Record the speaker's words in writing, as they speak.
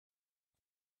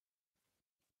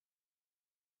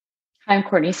Hi, I'm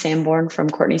Courtney Sanborn from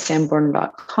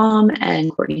CourtneySanborn.com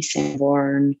and Courtney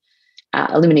Sanborn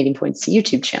Illuminating Points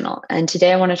YouTube channel. And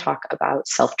today I want to talk about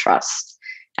self-trust.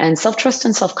 And self-trust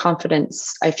and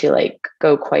self-confidence, I feel like,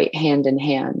 go quite hand in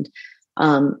hand.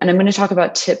 And I'm going to talk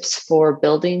about tips for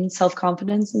building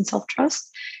self-confidence and self-trust.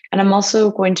 And I'm also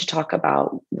going to talk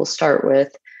about, we'll start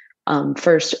with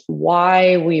first,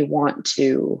 why we want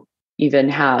to even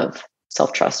have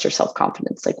self-trust or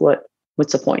self-confidence. Like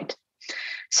what's the point?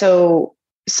 So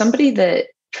somebody that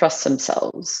trusts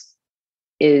themselves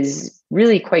is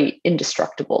really quite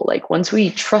indestructible. Like once we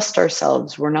trust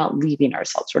ourselves, we're not leaving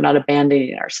ourselves. We're not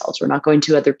abandoning ourselves. We're not going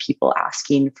to other people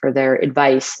asking for their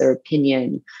advice, their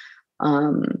opinion.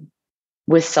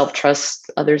 With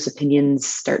self-trust, others' opinions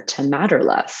start to matter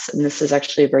less. And this is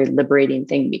actually a very liberating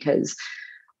thing because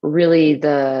really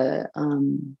the,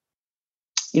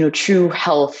 true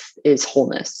health is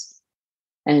wholeness.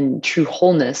 And true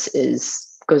wholeness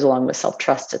goes along with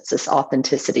self-trust. It's this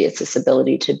authenticity. It's this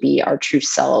ability to be our true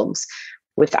selves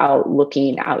without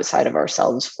looking outside of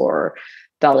ourselves for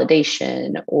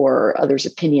validation or others'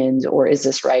 opinions, or is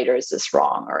this right or is this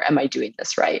wrong, or am I doing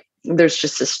this right? There's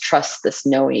just this trust, this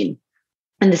knowing,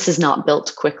 and this is not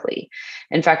built quickly.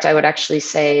 In fact, I would actually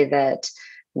say that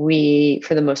we,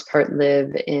 for the most part,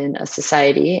 live in a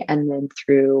society, and then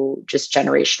through just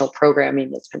generational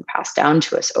programming that's been passed down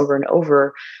to us over and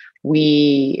over,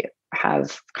 we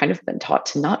have kind of been taught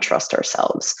to not trust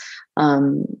ourselves.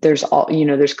 There's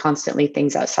constantly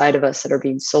things outside of us that are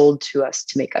being sold to us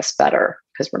to make us better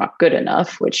because we're not good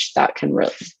enough, which that can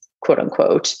really, quote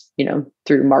unquote,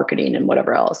 through marketing and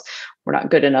whatever else. We're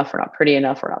not good enough. We're not pretty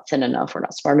enough. We're not thin enough. We're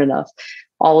not smart enough.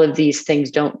 All of these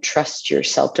things, don't trust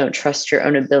yourself. Don't trust your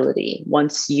own ability.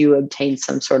 Once you obtain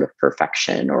some sort of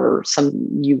perfection or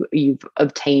you've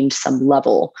obtained some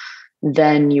level,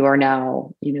 then you are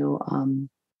now,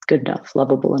 good enough,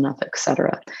 lovable enough,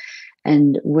 etc.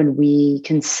 And when we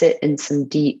can sit in some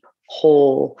deep,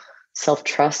 whole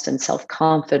self-trust and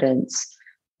self-confidence,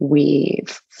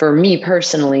 for me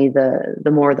personally,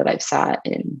 the more that I've sat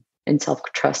in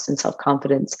self-trust and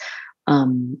self-confidence,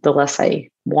 the less I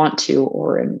want to,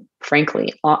 or am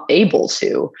frankly able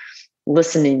to,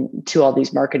 listening to all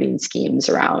these marketing schemes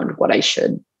around what I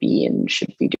should be and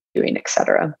should be doing,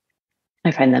 etc.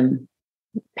 I find them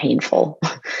painful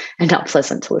and not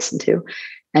pleasant to listen to,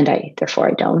 and I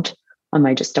don't.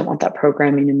 I just don't want that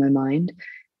programming in my mind.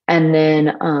 And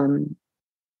then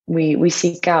we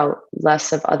seek out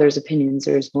less of others' opinions.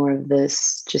 There's more of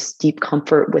this just deep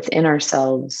comfort within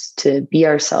ourselves to be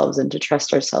ourselves and to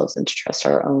trust ourselves and to trust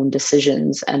our own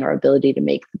decisions and our ability to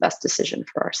make the best decision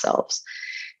for ourselves.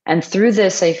 And through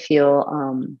this, I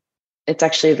feel it's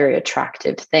actually a very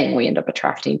attractive thing. We end up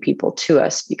attracting people to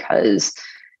us because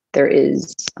there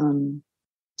is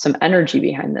some energy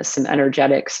behind this, some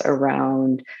energetics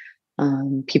around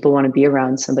people want to be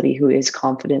around somebody who is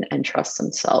confident and trusts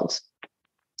themselves.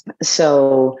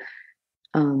 So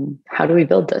how do we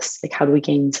build this? Like, how do we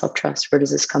gain self-trust? Where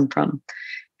does this come from?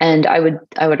 And I would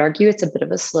argue it's a bit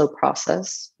of a slow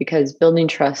process, because building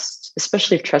trust,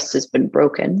 especially if trust has been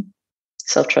broken,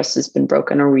 self-trust has been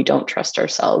broken, or we don't trust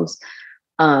ourselves.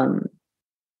 I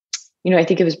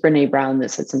think it was Brene Brown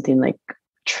that said something like,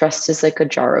 trust is like a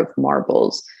jar of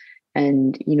marbles.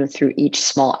 And, through each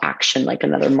small action, like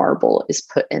another marble is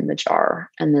put in the jar.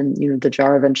 And then, the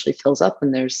jar eventually fills up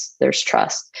and there's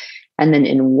trust. And then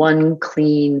in one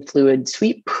clean fluid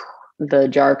sweep, the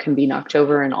jar can be knocked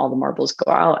over and all the marbles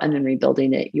go out. And then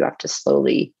rebuilding it, you have to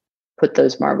slowly put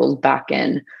those marbles back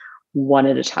in one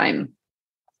at a time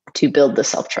to build the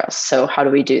self-trust. So how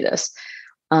do we do this?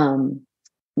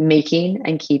 Making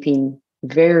and keeping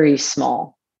very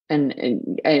small. And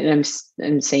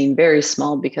I'm saying very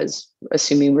small because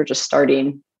assuming we're just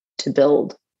starting to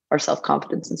build our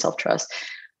self-confidence and self-trust,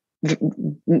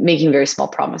 making very small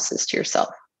promises to yourself.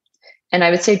 And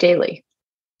I would say daily.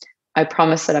 I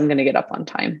promise that I'm going to get up on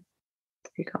time.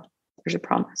 There you go. There's a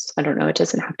promise. I don't know. It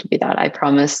doesn't have to be that. I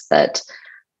promise that,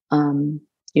 I'm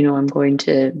going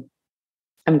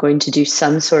to do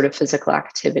some sort of physical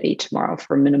activity tomorrow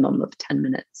for a minimum of 10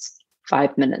 minutes,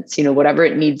 5 minutes, whatever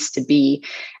it needs to be.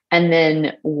 And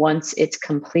then once it's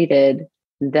completed,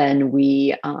 then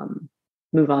we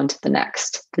move on to the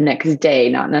next day,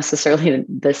 not necessarily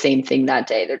the same thing that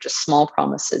day. They're just small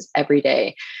promises every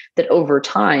day that over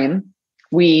time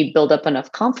we build up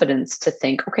enough confidence to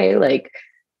think, okay, like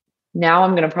now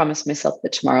I'm going to promise myself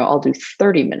that tomorrow I'll do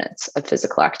 30 minutes of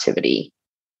physical activity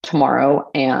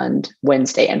tomorrow and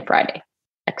Wednesday and Friday.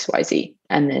 XYZ.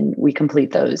 And then we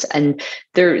complete those. And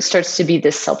there starts to be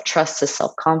this self-trust, this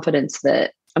self-confidence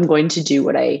that I'm going to do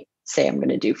what I say I'm going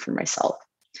to do for myself.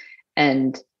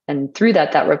 And And through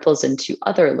that, that ripples into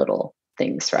other little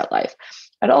things throughout life.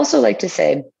 I'd also like to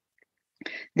say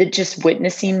that just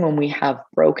witnessing when we have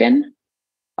broken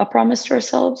a promise to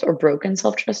ourselves or broken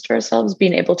self-trust to ourselves,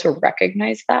 being able to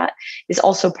recognize that is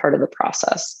also part of the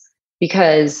process.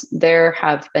 Because there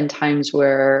have been times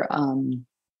where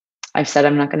I've said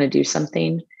I'm not going to do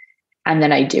something, and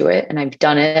then I do it, and I've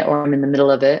done it, or I'm in the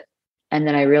middle of it, and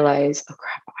then I realize, oh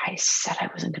crap, I said I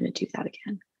wasn't going to do that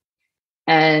again.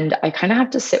 And I kind of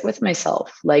have to sit with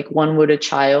myself like one would a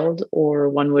child, or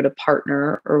one would a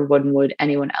partner, or one would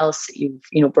anyone else that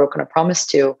you've broken a promise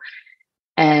to,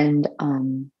 and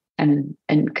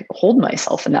hold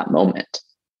myself in that moment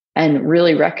and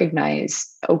really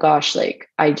recognize, oh gosh, like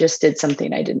I just did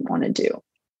something I didn't want to do.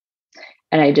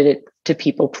 And I did it to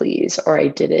people please, or I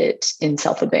did it in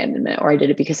self-abandonment, or I did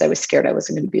it because I was scared I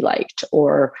wasn't going to be liked,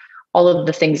 or all of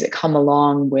the things that come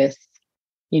along with,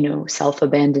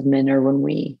 self-abandonment, or when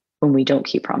we don't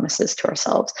keep promises to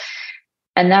ourselves.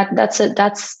 And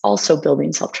that's also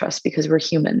building self-trust, because we're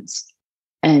humans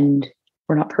and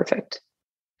we're not perfect.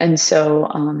 And so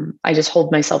I just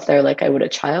hold myself there like I would a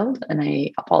child, and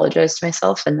I apologize to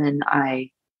myself. And then I,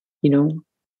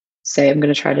 say, I'm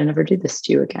going to try to never do this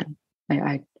to you again.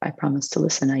 I promise to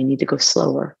listen. I need to go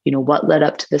slower. What led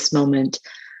up to this moment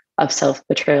of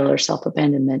self-betrayal or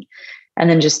self-abandonment? And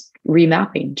then just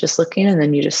remapping, just looking, and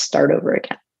then you just start over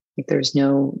again. Like there's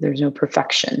no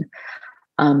perfection.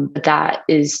 But that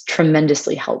is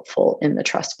tremendously helpful in the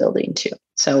trust building too.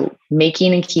 So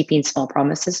making and keeping small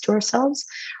promises to ourselves,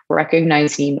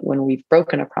 recognizing when we've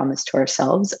broken a promise to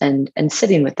ourselves, and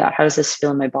sitting with that. How does this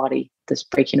feel in my body? This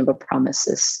breaking of a promise,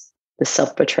 this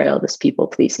self-betrayal, this people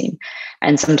pleasing.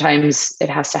 And sometimes it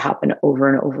has to happen over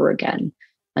and over again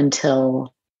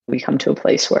until we come to a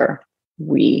place where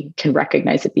we can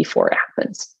recognize it before it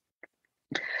happens.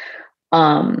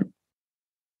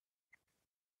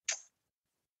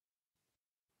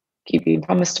 Keeping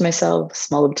promise to myself,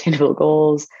 small obtainable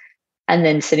goals, and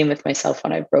then sitting with myself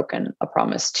when I've broken a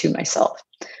promise to myself.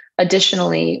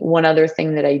 Additionally, one other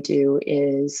thing that I do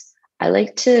is I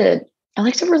like to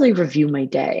really review my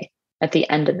day at the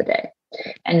end of the day.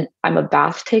 And I'm a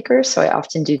bath taker, so I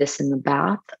often do this in the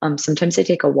bath. Sometimes I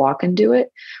take a walk and do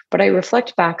it, but I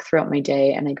reflect back throughout my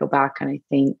day, and I go back and I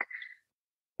think,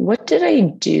 what did I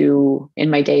do in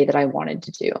my day that I wanted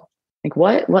to do? Like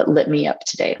what lit me up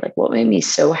today? Like what made me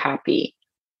so happy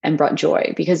and brought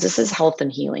joy? Because this is health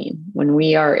and healing. When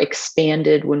we are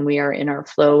expanded, when we are in our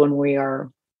flow, when we are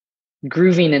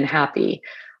grooving and happy,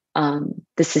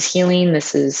 this is healing.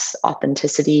 This is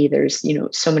authenticity. There's,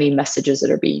 so many messages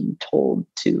that are being told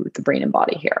to the brain and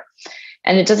body here.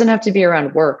 And it doesn't have to be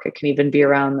around work. It can even be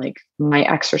around like my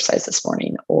exercise this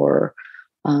morning, or,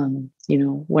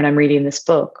 when I'm reading this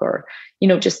book, or,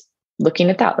 just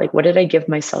looking at that, like, what did I give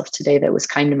myself today that was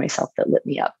kind to myself, that lit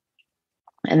me up?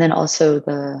 And then also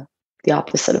the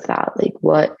opposite of that, like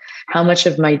how much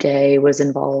of my day was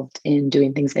involved in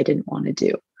doing things I didn't want to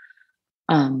do?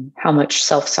 How much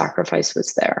self-sacrifice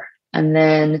was there? And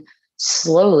then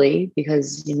slowly,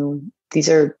 because, these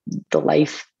are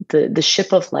the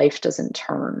ship of life doesn't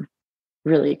turn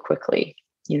really quickly,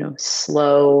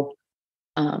 slow,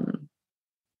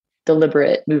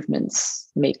 deliberate movements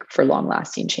make for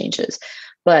long-lasting changes.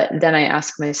 But then I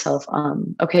ask myself,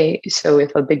 okay, so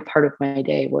if a big part of my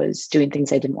day was doing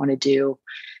things I didn't want to do,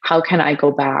 how can I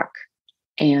go back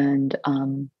and,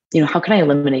 how can I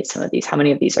eliminate some of these? How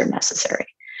many of these are necessary?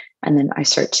 And then I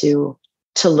start to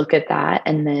look at that,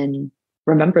 and then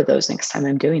remember those next time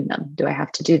I'm doing them. Do I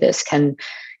have to do this? Can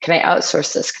I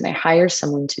outsource this? Can I hire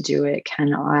someone to do it?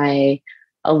 Can I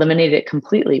eliminate it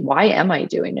completely? Why am I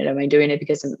doing it? Am I doing it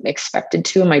because I'm expected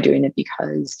to? Am I doing it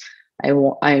because I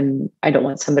don't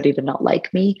want somebody to not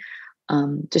like me?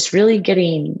 Just really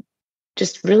getting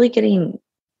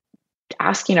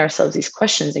asking ourselves these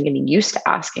questions and getting used to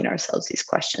asking ourselves these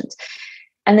questions.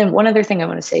 And then one other thing I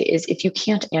want to say is, if you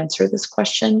can't answer this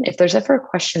question, if there's ever a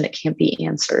question that can't be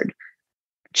answered,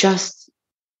 just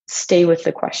stay with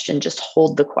the question. Just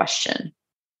hold the question.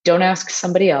 Don't ask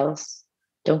somebody else.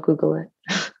 Don't Google it.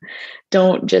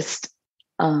 Don't just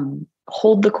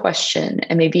hold the question,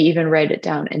 and maybe even write it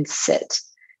down and sit.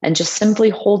 And just simply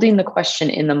holding the question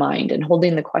in the mind and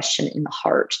holding the question in the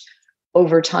heart.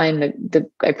 Over time,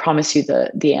 I promise you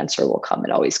the answer will come.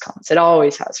 It always comes. It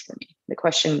always has for me. The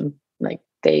question, like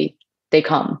they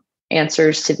come.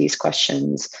 Answers to these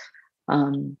questions.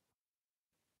 When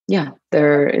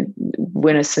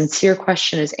a sincere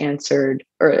question is answered,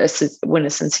 or when a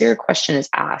sincere question is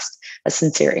asked, a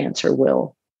sincere answer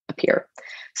will appear.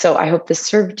 So I hope this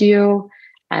served you.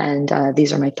 And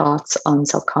these are my thoughts on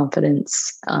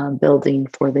self-confidence building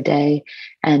for the day.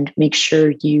 And make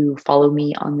sure you follow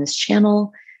me on this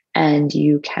channel, and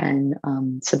you can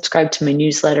subscribe to my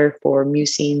newsletter for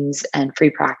musings and free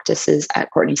practices at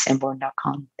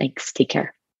courtneysanborn.com. Thanks. Take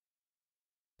care.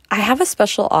 I have a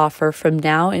special offer from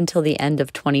now until the end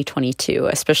of 2022,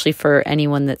 especially for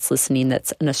anyone that's listening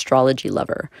that's an astrology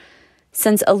lover.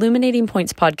 Since Illuminating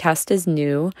Points podcast is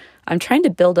new, I'm trying to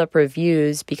build up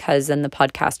reviews because then the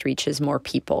podcast reaches more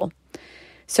people.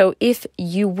 So if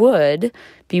you would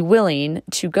be willing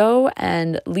to go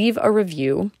and leave a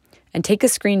review and take a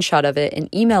screenshot of it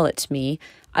and email it to me,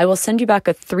 I will send you back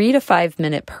a 3 to 5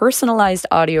 minute personalized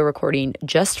audio recording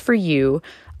just for you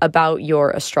about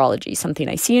your astrology, something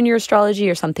I see in your astrology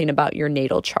or something about your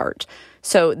natal chart.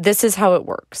 So this is how it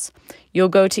works. You'll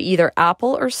go to either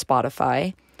Apple or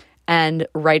Spotify and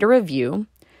write a review,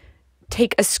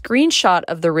 take a screenshot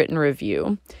of the written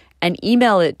review, and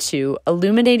email it to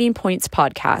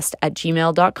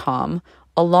illuminatingpointspodcast@gmail.com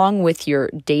along with your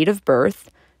date of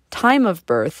birth, time of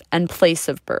birth, and place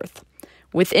of birth.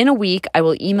 Within a week, I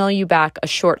will email you back a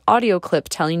short audio clip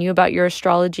telling you about your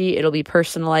astrology. It'll be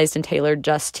personalized and tailored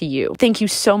just to you. Thank you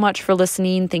so much for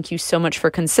listening. Thank you so much for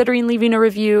considering leaving a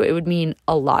review. It would mean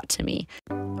a lot to me.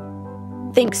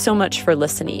 Thanks so much for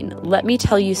listening. Let me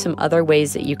tell you some other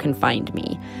ways that you can find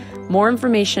me. More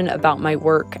information about my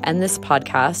work and this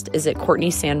podcast is at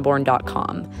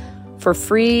courtneysanborn.com. For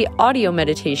free audio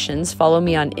meditations, follow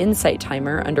me on Insight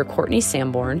Timer under Courtney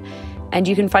Sanborn. And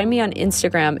you can find me on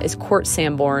Instagram as Court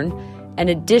Sanborn. And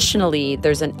additionally,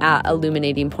 there's an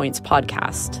 @Illuminating Points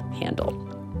podcast handle.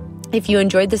 If you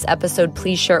enjoyed this episode,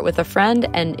 please share it with a friend,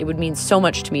 and it would mean so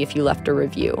much to me if you left a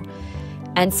review.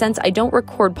 And since I don't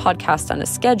record podcasts on a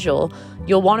schedule,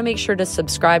 you'll want to make sure to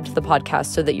subscribe to the podcast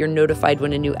so that you're notified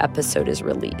when a new episode is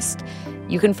released.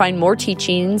 You can find more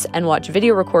teachings and watch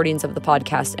video recordings of the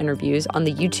podcast interviews on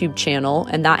the YouTube channel,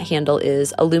 and that handle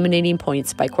is Illuminating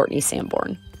Points by Courtney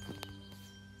Sanborn.